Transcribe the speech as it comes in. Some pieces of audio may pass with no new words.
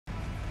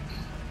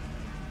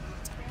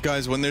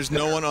Guys, when there's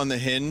no one on the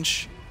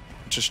hinge,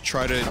 just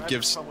try to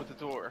give. Come with the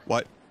door.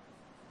 What?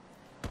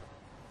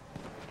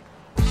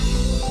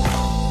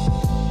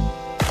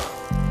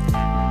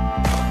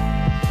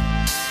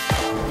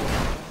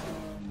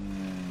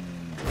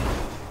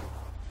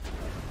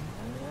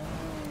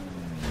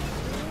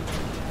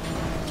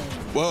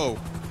 Whoa.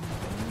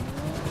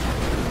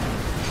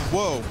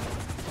 Whoa.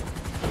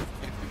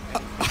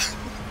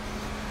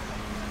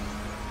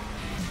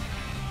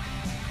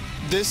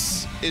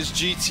 This is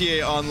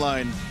GTA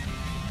Online.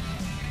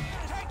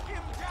 Take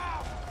him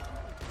down.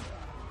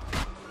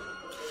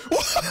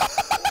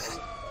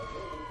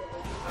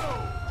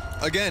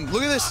 Again,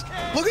 look at this.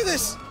 Look at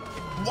this.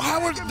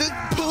 How are the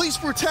police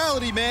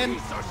brutality,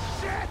 man?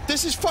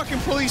 This is fucking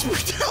police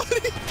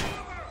brutality.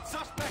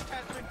 Suspect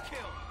has been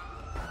killed.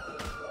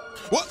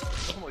 What?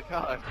 Oh my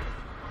god.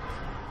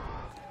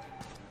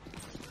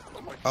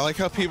 I like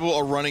how people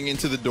are running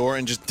into the door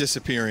and just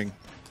disappearing.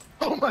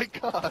 Oh my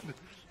god.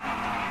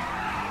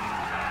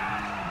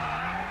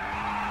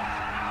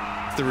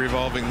 The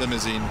revolving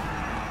limousine.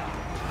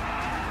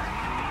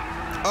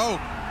 Oh,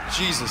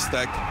 Jesus,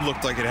 that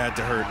looked like it had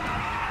to hurt.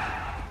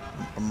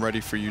 I'm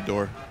ready for you,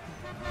 door.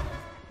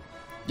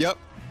 Yep.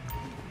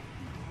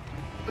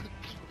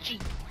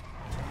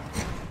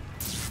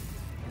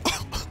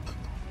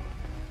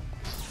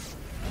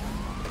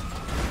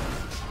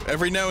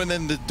 Every now and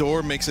then the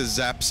door makes a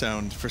zap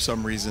sound for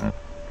some reason.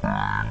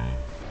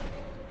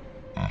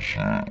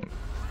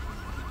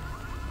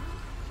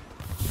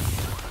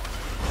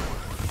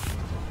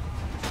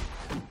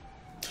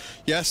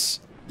 Yes.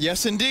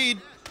 Yes,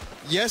 indeed.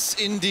 Yes,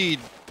 indeed.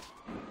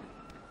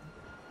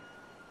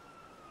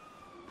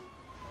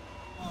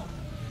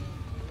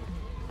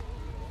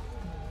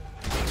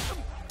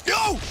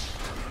 Yo!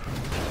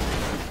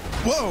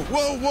 Whoa,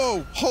 whoa,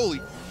 whoa. Holy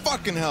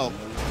fucking hell.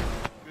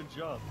 Good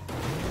job.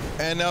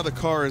 And now the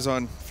car is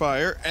on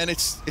fire, and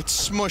it's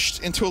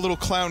smushed into a little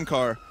clown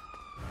car.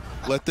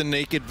 Let the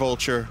naked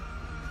vulture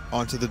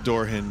onto the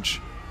door hinge.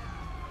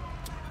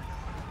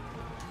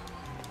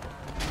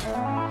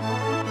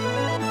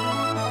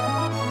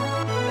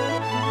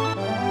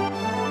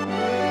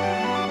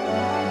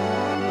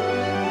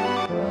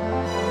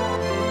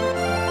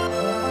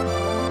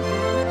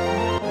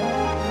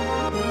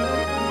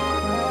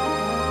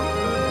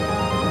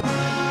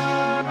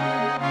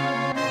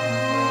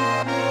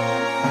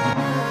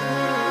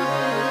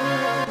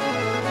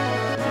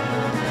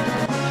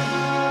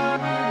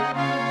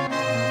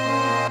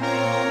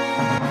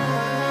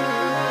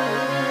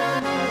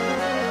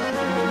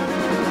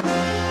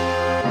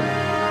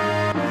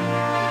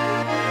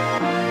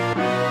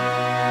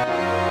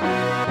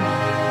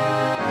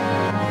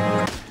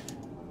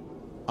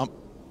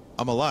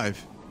 I'm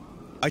alive.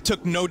 I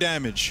took no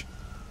damage.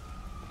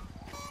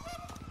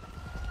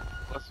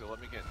 Lester,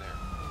 let me get in there.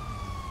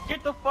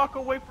 Get the fuck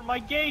away from my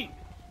gate!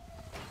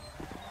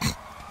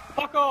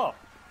 Fuck off!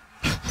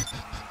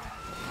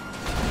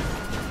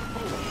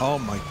 Oh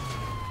my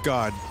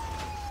god.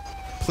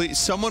 Please,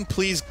 someone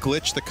please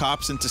glitch the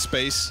cops into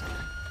space.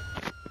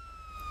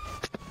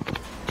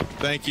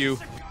 Thank you.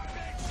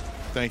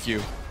 Thank you.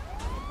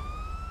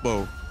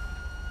 Whoa.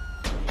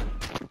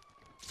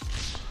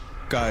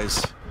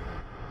 Guys.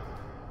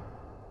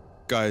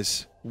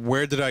 Guys,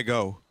 where did I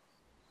go?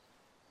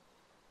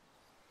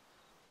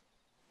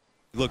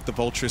 Look, the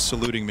vulture is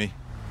saluting me.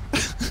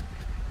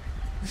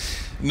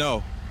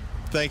 No.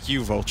 Thank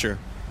you, vulture.